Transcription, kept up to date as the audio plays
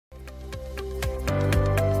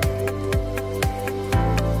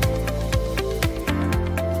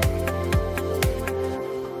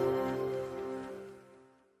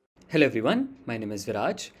Hello everyone, my name is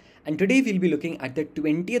Viraj, and today we'll be looking at the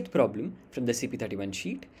 20th problem from the CP-31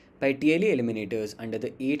 sheet by TLE Eliminators under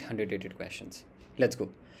the 800 rated questions. Let's go.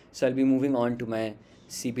 So I'll be moving on to my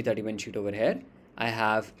CP-31 sheet over here. I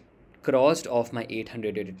have crossed off my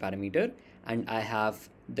 800 rated parameter and I have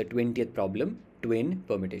the 20th problem, twin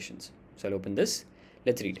permutations. So I'll open this.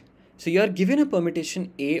 Let's read. So you are given a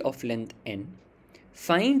permutation A of length n.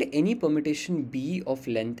 Find any permutation B of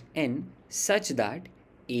length n such that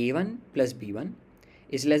A1 plus B1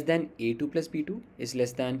 is less than A2 plus B2 is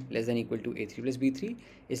less than equal to A3 plus B3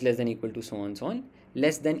 is less than equal to so on,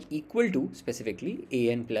 less than equal to specifically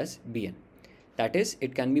AN plus BN. That is,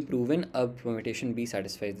 it can be proven a permutation B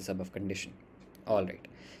satisfies this above condition. Alright,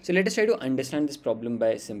 so let us try to understand this problem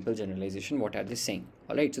by simple generalization. What are they saying?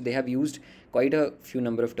 Alright, so they have used quite a few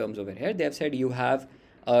number of terms over here. They have said you have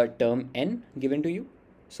a term n given to you.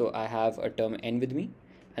 So I have a term n with me,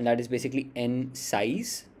 and that is basically n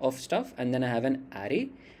size of stuff, and then I have an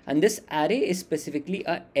array, and this array is specifically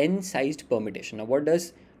a n sized permutation. Now what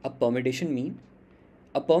does a permutation mean?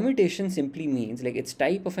 A permutation simply means like it's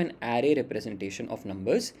type of an array representation of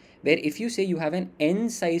numbers, where if you say you have an n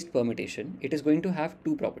sized permutation, it is going to have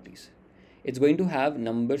two properties. It's going to have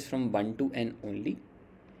numbers from 1 to n only,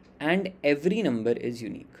 and every number is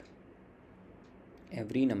unique.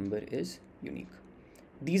 Every number is unique.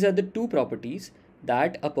 These are the two properties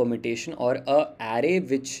that a permutation or a array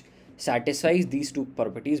which satisfies these two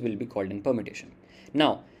properties will be called in permutation.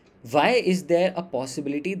 Now, why is there a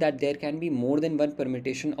possibility that there can be more than one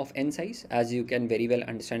permutation of n size? As you can very well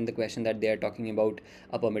understand the question that they are talking about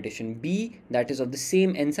a permutation B that is of the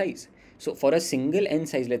same n size. So for a single n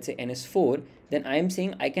size, let's say n is 4, then I am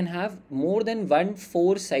saying I can have more than one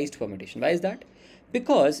 4 sized permutation. Why is that?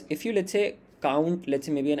 Because if you let's say count, let's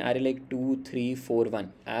say maybe an array like 2, 3, 4,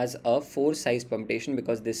 1 as a 4 size permutation,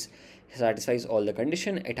 because this satisfies all the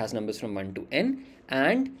condition. It has numbers from 1 to n,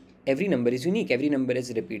 and every number is unique. Every number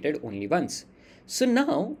is repeated only once. So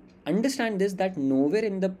now understand this, that nowhere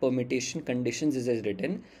in the permutation conditions is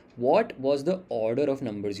written what was the order of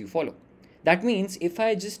numbers you follow. That means if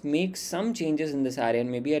I just make some changes in this array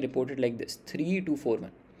and maybe I report it like this, 3, 2, 4,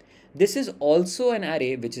 1. This is also an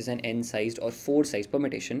array which is an n sized or 4 sized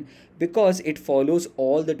permutation, because it follows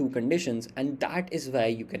all the two conditions, and that is why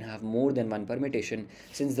you can have more than one permutation,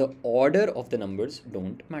 since the order of the numbers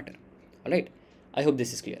don't matter. Alright, I hope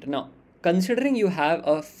this is clear. Now, considering you have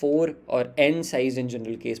a 4 or n sized in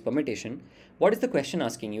general case permutation, what is the question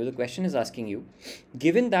asking you? The question is asking you,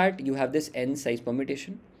 given that you have this n size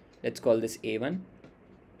permutation, let's call this A1,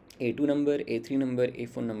 A2 number, A3 number,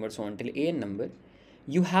 A4 number, so on till AN number,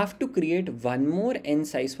 you have to create one more n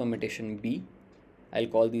size permutation B. I'll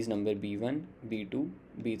call these number B1, B2,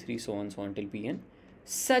 B3, so on till Bn,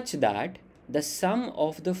 such that the sum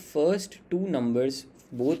of the first two numbers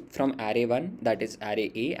both from array 1, that is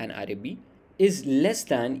array A, and array B, is less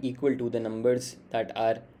than equal to the numbers that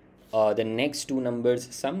are the next two numbers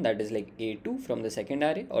sum, that is like A2 from the second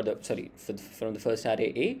array, or from the first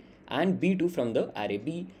array A, and B2 from the array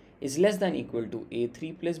B is less than equal to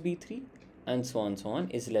A3 plus B3, and so on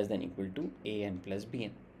is less than equal to AN plus BN.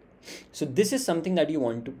 So this is something that you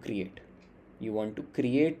want to create. You want to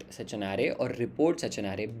create such an array or report such an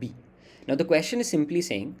array B. Now the question is simply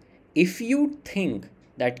saying, if you think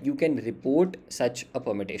that you can report such a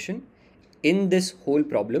permutation, in this whole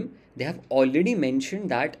problem, they have already mentioned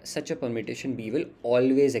that such a permutation B will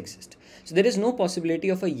always exist. So there is no possibility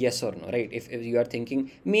of a yes or no, right? If you are thinking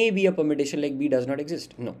maybe a permutation like B does not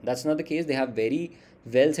exist. No, that's not the case. They have very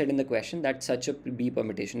well said in the question that such a B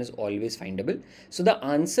permutation is always findable. So the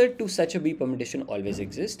answer to such a B permutation always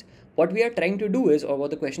exists. What we are trying to do is, or what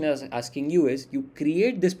the question is asking you is, you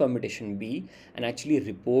create this permutation B and actually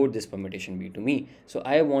report this permutation B to me. So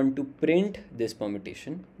I want to print this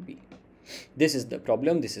permutation B. This is the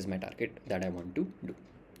problem. This is my target that I want to do.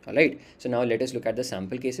 Alright, so now let us look at the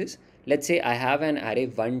sample cases. Let's say I have an array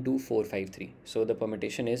 1, 2, 4, 5, 3. So the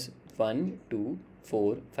permutation is 1, 2,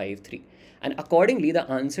 4, 5, 3. And accordingly, the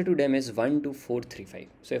answer to them is 1, 2, 4, 3, 5.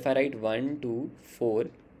 So if I write 1, 2, 4,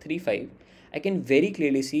 3, 5, I can very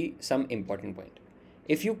clearly see some important point.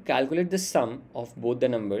 If you calculate the sum of both the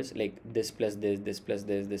numbers, like this plus this, this plus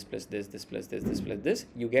this, this plus this, this plus this, this plus this,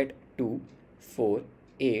 you get 2, 4,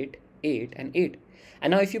 8, 8, and 8.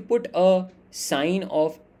 And now if you put a sign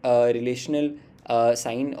of relational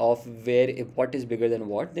sign of where what is bigger than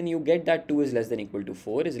what, then you get that 2 is less than equal to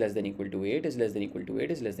 4, is less than equal to 8, is less than equal to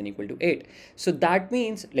 8, is less than equal to 8. So that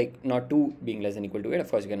means, like, not 2 being less than equal to 8, of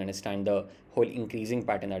course you can understand the whole increasing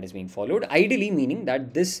pattern that is being followed, ideally meaning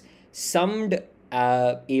that this summed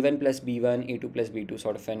A1 plus B1, A2 plus B2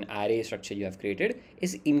 sort of an array structure you have created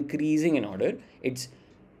is increasing in order. It's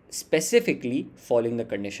specifically following the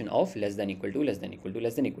condition of less than equal to, less than equal to,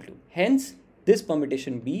 less than equal to. Hence, this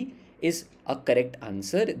permutation B is a correct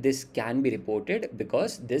answer. This can be reported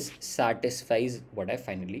because this satisfies what I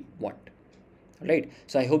finally want. Right.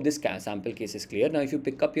 So I hope this sample case is clear. Now, if you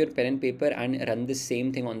pick up your pen and paper and run the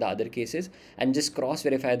same thing on the other cases and just cross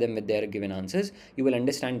verify them with their given answers, you will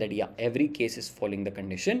understand that, yeah, every case is following the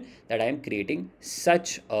condition that I am creating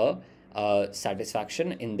such a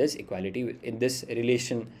satisfaction in this equality, in this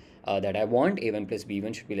relation that I want. A1 plus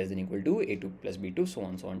B1 should be less than equal to A2 plus B2, so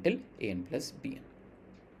on till AN plus BN.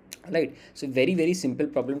 Right. So very, very simple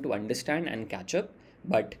problem to understand and catch up,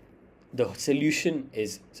 but the solution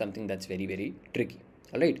is something that's very, very tricky.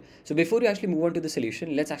 All right. So before we actually move on to the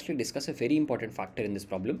solution, let's actually discuss a very important factor in this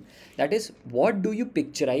problem. That is, what do you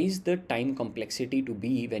picturize the time complexity to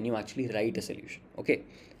be when you actually write a solution? Okay.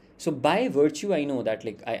 So by virtue, I know that,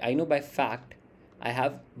 like, I know by fact, I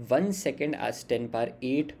have 1 second as 10 power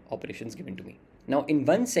 8 operations given to me. Now, in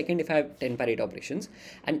 1 second, if I have 10 power 8 operations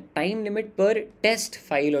and time limit per test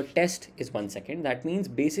file or test is 1 second, that means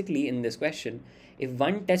basically in this question, if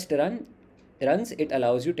one test runs, it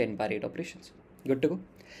allows you 10 power 8 operations. Good to go.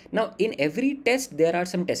 Now, in every test, there are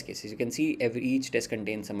some test cases. You can see each test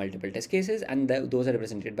contains some multiple test cases, and those are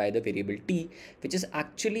represented by the variable t, which is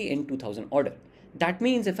actually in 2000 order. That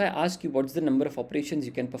means if I ask you what's the number of operations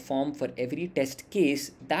you can perform for every test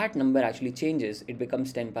case, that number actually changes. It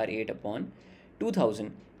becomes 10 power 8 upon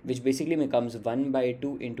 2000, which basically becomes 1 by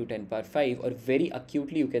 2 into 10 power 5, or very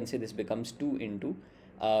acutely you can say this becomes 2 into,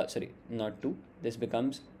 sorry, not 2, this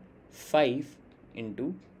becomes 5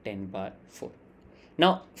 into 10 power 4.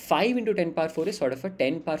 Now, 5 into 10 power 4 is sort of a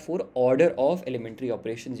 10 power 4 order of elementary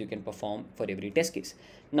operations you can perform for every test case.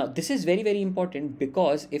 Now, this is very, very important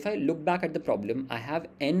because if I look back at the problem, I have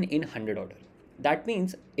n in 100 order. That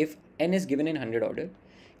means if n is given in 100 order,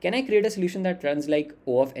 can I create a solution that runs like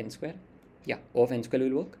O of n square? Yeah, O of n square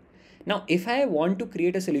will work. Now, if I want to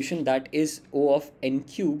create a solution that is O of n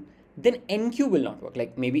cube, then n cube will not work.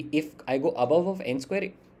 Like maybe if I go above of n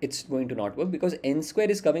square, it's going to not work because n square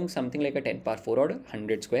is coming something like a 10 power 4 order,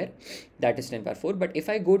 100 square, that is 10 power 4. But if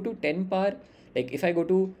I go to 10 power, like if I go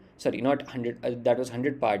to, sorry, not 100, that was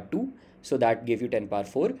 100 power 2. So that gave you 10 power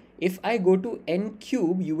 4. If I go to n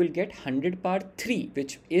cube, you will get 100 power 3,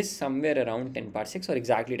 which is somewhere around 10 power 6 or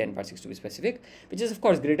exactly 10 power 6 to be specific, which is of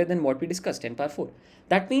course greater than what we discussed, 10 power 4.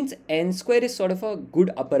 That means n square is sort of a good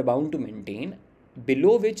upper bound to maintain,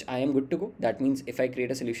 below which I am good to go. That means if I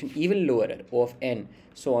create a solution even lower, O of n,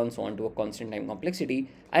 so on to a constant time complexity,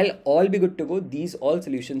 I'll all be good to go. These all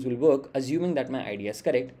solutions will work, assuming that my idea is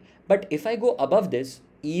correct. But if I go above this,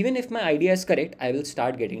 even if my idea is correct, I will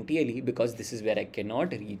start getting TLE because this is where I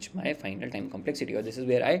cannot reach my final time complexity, or this is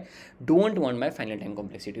where I don't want my final time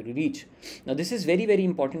complexity to reach. Now, this is very, very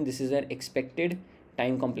important. This is an expected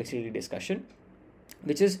time complexity discussion,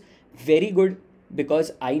 which is very good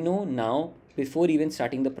because I know now, before even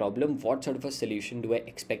starting the problem, what sort of a solution do I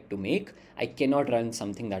expect to make. I cannot run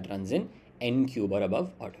something that runs in n cube or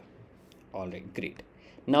above order. All right, great.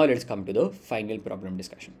 Now let's come to the final problem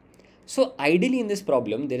discussion. So ideally in this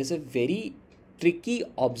problem, there is a very tricky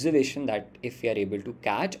observation that if we are able to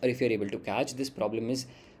catch, or if you're able to catch, this problem is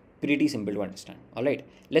pretty simple to understand. All right,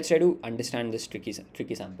 let's try to understand this tricky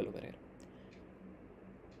sample over here.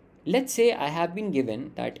 Let's say I have been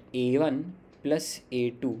given that A1 plus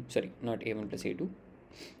A2, sorry, not A1 plus A2,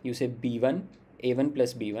 you say B1, A1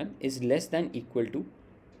 plus B1 is less than equal to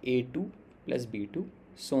A2 plus B2,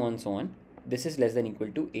 so on. This is less than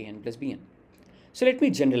equal to AN plus BN. So let me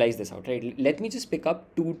generalize this out, right? Let me just pick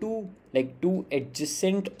up two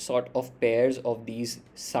adjacent sort of pairs of these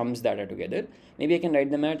sums that are together. Maybe I can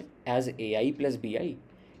write them as AI plus BI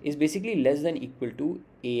is basically less than equal to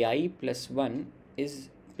AI plus 1 is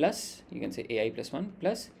plus, you can say AI plus 1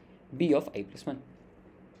 plus B of I plus 1,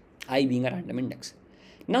 I being a random index.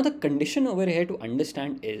 Now the condition over here to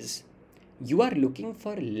understand is you are looking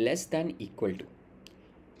for less than equal to.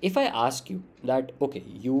 If I ask you that, okay,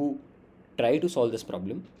 you try to solve this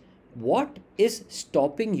problem, what is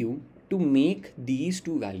stopping you to make these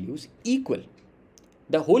two values equal?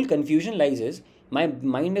 The whole confusion lies is my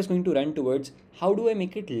mind is going to run towards how do I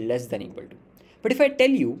make it less than equal to. But if I tell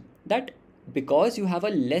you that because you have a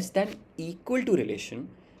less than equal to relation,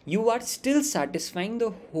 you are still satisfying the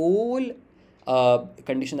whole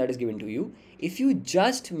condition that is given to you if you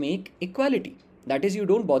just make equality. That is, you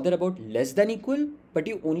don't bother about less than equal, but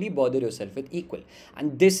you only bother yourself with equal.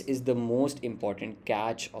 And this is the most important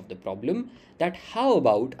catch of the problem, that how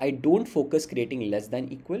about I don't focus creating less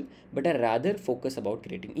than equal, but I rather focus about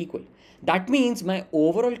creating equal. That means my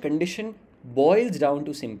overall condition boils down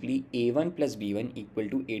to simply A1 plus B1 equal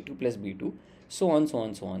to A2 plus B2, so on, so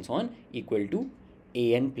on, so on, so on, equal to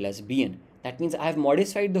AN plus BN. That means I have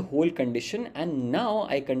modified the whole condition, and now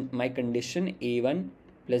my condition A1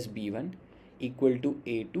 plus B1 equal to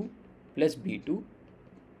A2 plus B2,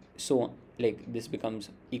 so on, like this becomes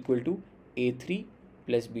equal to A3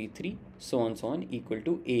 plus B3, so on, so on, equal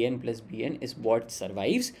to AN plus BN is what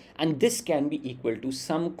survives, and this can be equal to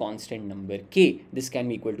some constant number K. This can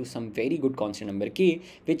be equal to some very good constant number K,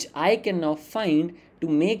 which I can now find to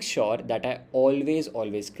make sure that I always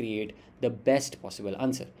create the best possible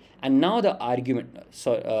answer. And now the argument,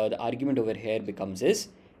 the argument over here becomes is,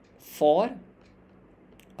 for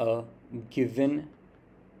a given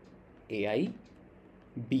AI,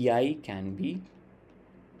 BI can be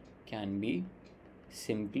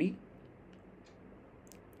simply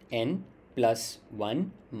n plus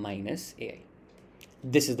 1 minus AI.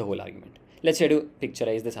 This is the whole argument. Let's try to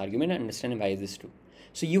picturize this argument and understand why is this true.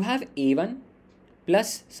 So you have A1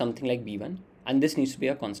 plus something like B1, and this needs to be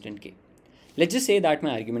a constant K. Let's just say that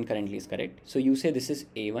my argument currently is correct. So you say this is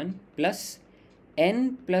A1 plus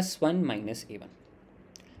n plus 1 minus A1.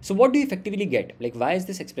 So what do you effectively get? Like, why is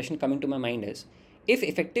this expression coming to my mind is, if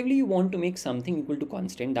effectively you want to make something equal to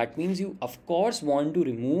constant, that means you of course want to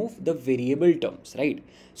remove the variable terms, right?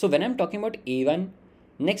 So when I'm talking about A1,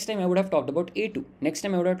 next time I would have talked about A2, next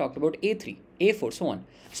time I would have talked about A3, A4, so on.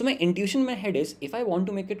 So my intuition in my head is, if I want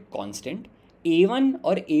to make it constant, A1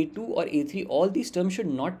 or A2 or A3, all these terms should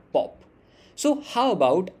not pop. So how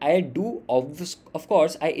about I do, of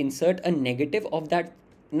course, I insert a negative of that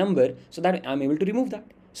number so that I'm able to remove that.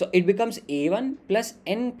 So it becomes A1 plus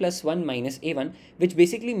n plus 1 minus A1, which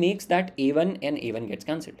basically makes that A1 and A1 gets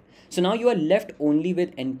cancelled. So now you are left only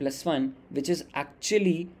with n plus 1, which is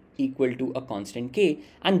actually equal to a constant K,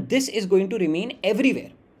 and this is going to remain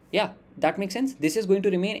everywhere. Yeah, that makes sense. This is going to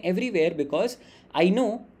remain everywhere because I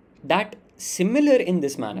know that similar in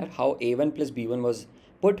this manner, how A1 plus B1 was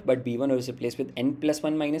put, but B1 was replaced with n plus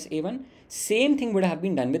 1 minus A1. Same thing would have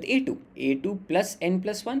been done with A2. A2 plus n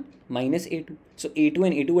plus 1 minus A2. So A2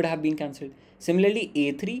 and A2 would have been cancelled. Similarly,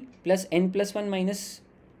 A3 plus n plus 1 minus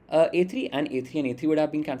A3, and A3 and A3 would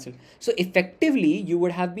have been cancelled. So effectively, you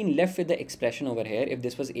would have been left with the expression over here. If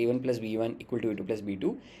this was A1 plus B1 equal to A2 plus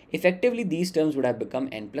B2, effectively these terms would have become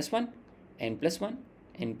n plus 1, n plus 1,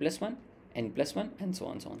 n plus 1, n plus 1, and so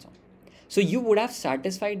on, so on, so on. So you would have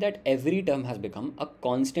satisfied that every term has become a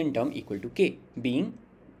constant term equal to K, being,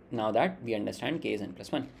 now that we understand K is n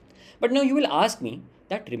plus 1. But now you will ask me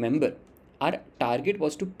that, remember, our target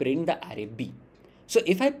was to print the array B. So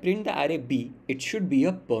if I print the array B, it should be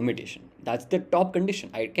a permutation. That's the top condition.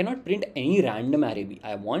 I cannot print any random array B.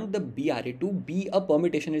 I want the B array to be a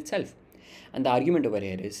permutation itself. And the argument over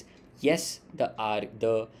here is, yes, the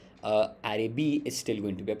array B is still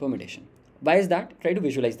going to be a permutation. Why is that? Try to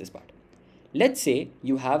visualize this part. Let's say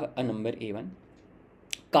you have a number A1.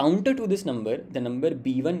 Counter to this number, the number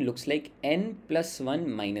B1 looks like n plus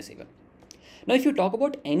 1 minus A1. Now, if you talk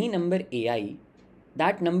about any number AI,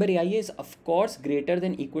 that number AI is of course greater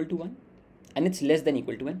than equal to 1, and it's less than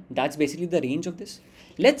equal to n. That's basically the range of this.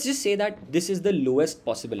 Let's just say that this is the lowest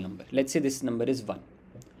possible number. Let's say this number is 1.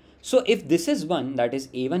 So if this is 1, that is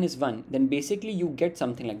A1 is 1, then basically you get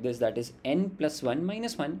something like this, that is n plus 1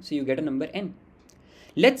 minus 1. So you get a number n.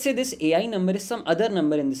 Let's say this AI number is some other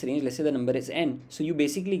number in this range. Let's say the number is n. So you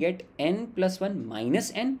basically get n plus 1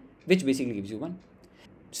 minus n, which basically gives you 1.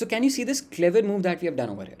 So can you see this clever move that we have done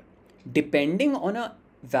over here? Depending on a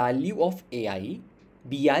value of AI,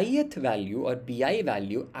 BIth value or BI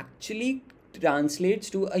value actually translates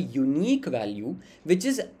to a unique value, which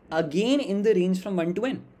is again in the range from 1 to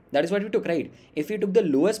n. That is what we took, right? If we took the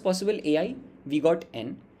lowest possible AI, we got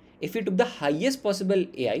n. If we took the highest possible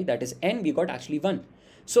AI, that is n, we got actually 1.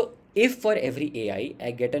 So if for every AI,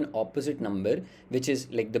 I get an opposite number, which is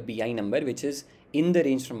like the BI number, which is in the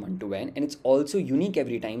range from 1 to n, and it's also unique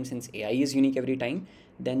every time, since AI is unique every time,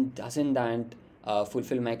 then doesn't that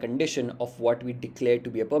fulfill my condition of what we declared to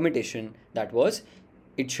be a permutation? That was,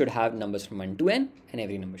 it should have numbers from 1 to n, and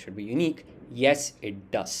every number should be unique. Yes,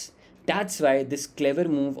 it does. That's why this clever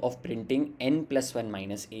move of printing n plus 1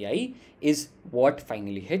 minus AI is what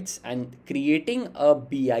finally hits, and creating a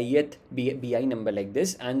BI number like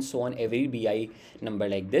this, and so on every BI number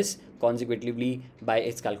like this consecutively by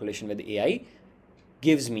its calculation with AI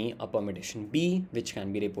gives me a permutation B, which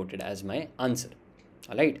can be reported as my answer.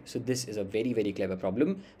 Alright, so this is a very, very clever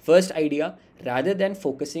problem. First idea, rather than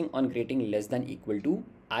focusing on creating less than equal to,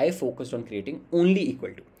 I focused on creating only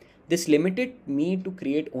equal to. This limited me to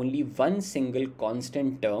create only one single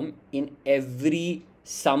constant term in every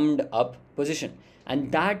summed up position,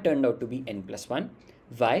 and that turned out to be n plus 1.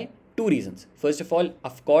 Why? To Two reasons. First of all,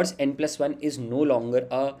 of course, n plus 1 is no longer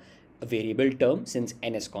a variable term since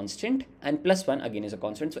n is constant, and plus 1 again is a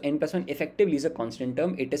constant. So n plus 1 effectively is a constant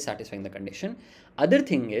term. It is satisfying the condition. Other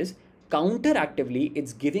thing is, counteractively,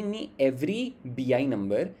 it's giving me every bi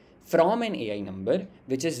number from an ai number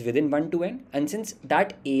which is within 1 to n, and since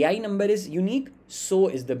that ai number is unique, so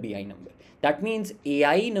is the bi number. That means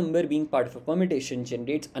ai number being part of a permutation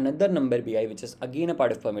generates another number bi which is again a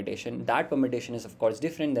part of permutation. That permutation is of course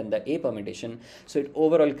different than the a permutation, so it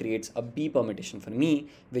overall creates a b permutation for me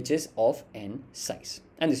which is of n size,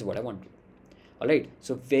 and this is what I want to do. Alright,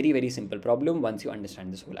 so very simple problem. Once you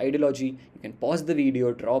understand this whole ideology, you can pause the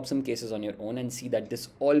video, draw up some cases on your own and see that this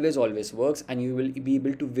always works, and you will be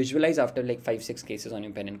able to visualize after like 5-6 cases on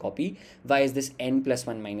your pen and copy why is this n plus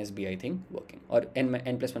 1 minus bi thing working, or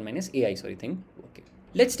n plus 1 minus ai thing working.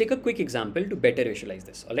 Let's take a quick example to better visualize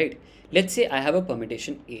this. Alright, let's say I have a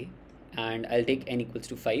permutation a and I'll take n equals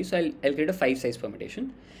to 5, so I'll create a 5 size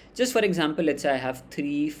permutation. Just for example, let's say I have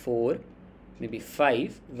 3, 4, maybe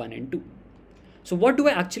 5, 1 and 2. So what do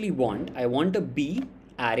I actually want? I want a B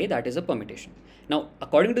array that is a permutation. Now,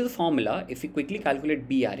 according to the formula, if we quickly calculate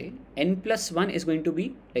B array, n plus 1 is going to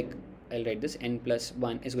be, like, I'll write this, n plus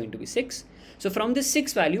 1 is going to be 6. So from this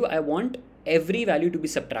 6 value, I want every value to be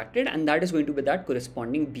subtracted, and that is going to be that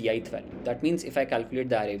corresponding bith value. That means if I calculate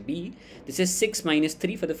the array B, this is 6 minus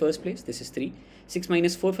 3 for the first place, this is 3. 6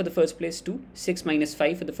 minus 4 for the first place, 2. 6 minus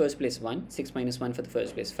 5 for the first place, 1. 6 minus 1 for the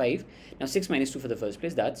first place, 5. Now 6 minus 2 for the first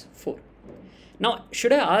place, that's 4. Now,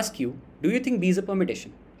 should I ask you, do you think B is a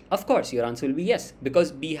permutation? Of course, your answer will be yes,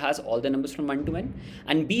 because B has all the numbers from 1 to n,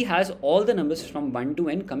 and B has all the numbers from 1 to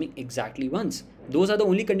n coming exactly once. Those are the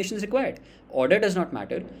only conditions required. Order does not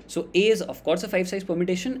matter. So A is of course a 5 size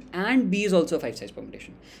permutation, and B is also a 5 size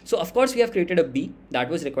permutation. So of course we have created a B that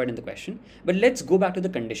was required in the question, but let's go back to the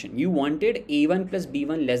condition. You wanted A1 plus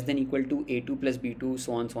B1 less than equal to A2 plus B2,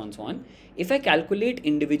 so on. If I calculate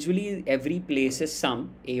individually every place's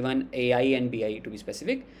sum, A1, AI and BI to be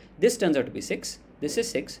specific, this turns out to be 6. This is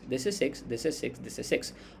 6, this is 6, this is 6, this is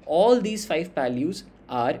 6. All these 5 values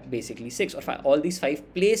are basically 6, or all these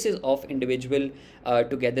 5 places of individual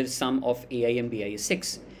together sum of AI and BI is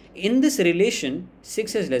 6. In this relation,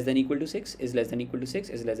 6 is less than equal to 6, is less than equal to 6,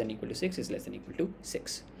 is less than equal to 6, is less than equal to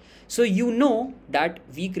 6. So you know that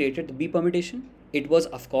we created the B permutation. It was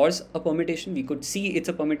of course a permutation. We could see it's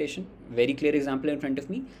a permutation. Very clear example in front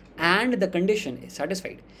of me. And the condition is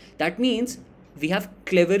satisfied. That means we have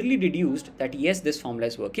cleverly deduced that yes, this formula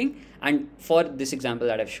is working, and for this example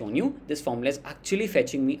that I've shown you, this formula is actually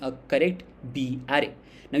fetching me a correct B array.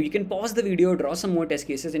 Now you can pause the video, draw some more test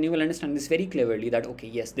cases, and you will understand this very cleverly that okay,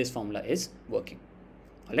 yes, this formula is working.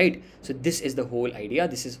 Alright, so this is the whole idea.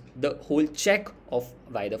 This is the whole check of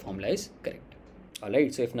why the formula is correct.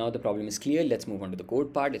 Alright, so if now the problem is clear, let's move on to the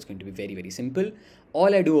code part. It's going to be very simple.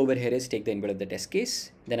 All I do over here is take the input of the test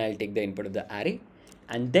case, then I'll take the input of the array,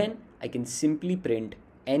 and then I can simply print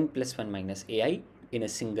n plus 1 minus ai in a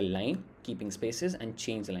single line, keeping spaces, and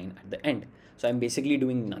change the line at the end. So I'm basically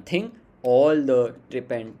doing nothing. All the trip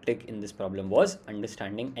and trick in this problem was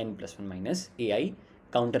understanding n plus 1 minus ai,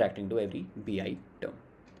 counteracting to every bi term.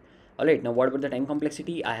 Alright, now what about the time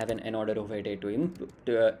complexity? I have an n order over here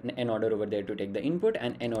n order over there to take the input,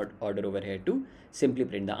 and n order over here to simply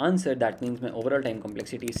print the answer. That means my overall time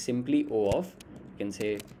complexity is simply O of, you can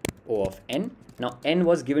say O of n. Now n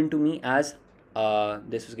was given to me as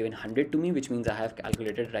this was given 100 to me, which means I have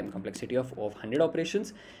calculated time complexity of O of 100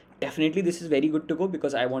 operations. Definitely this is very good to go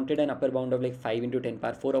because I wanted an upper bound of like 5 into 10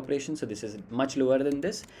 power 4 operations, so this is much lower than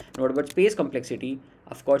this. And what about space complexity?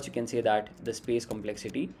 Of course you can say that the space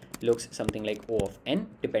complexity looks something like O of n,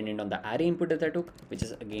 dependent on the array input that I took, which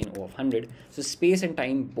is again O of 100. So space and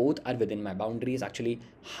time both are within my boundaries, actually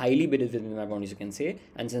highly within my boundaries you can say.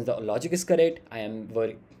 And since the logic is correct, I am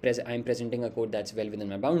presenting a code that's well within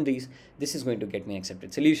my boundaries. This is going to get me an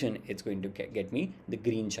accepted solution. It's going to get me the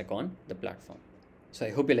green check on the platform. So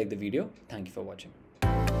I hope you like the video. Thank you for watching.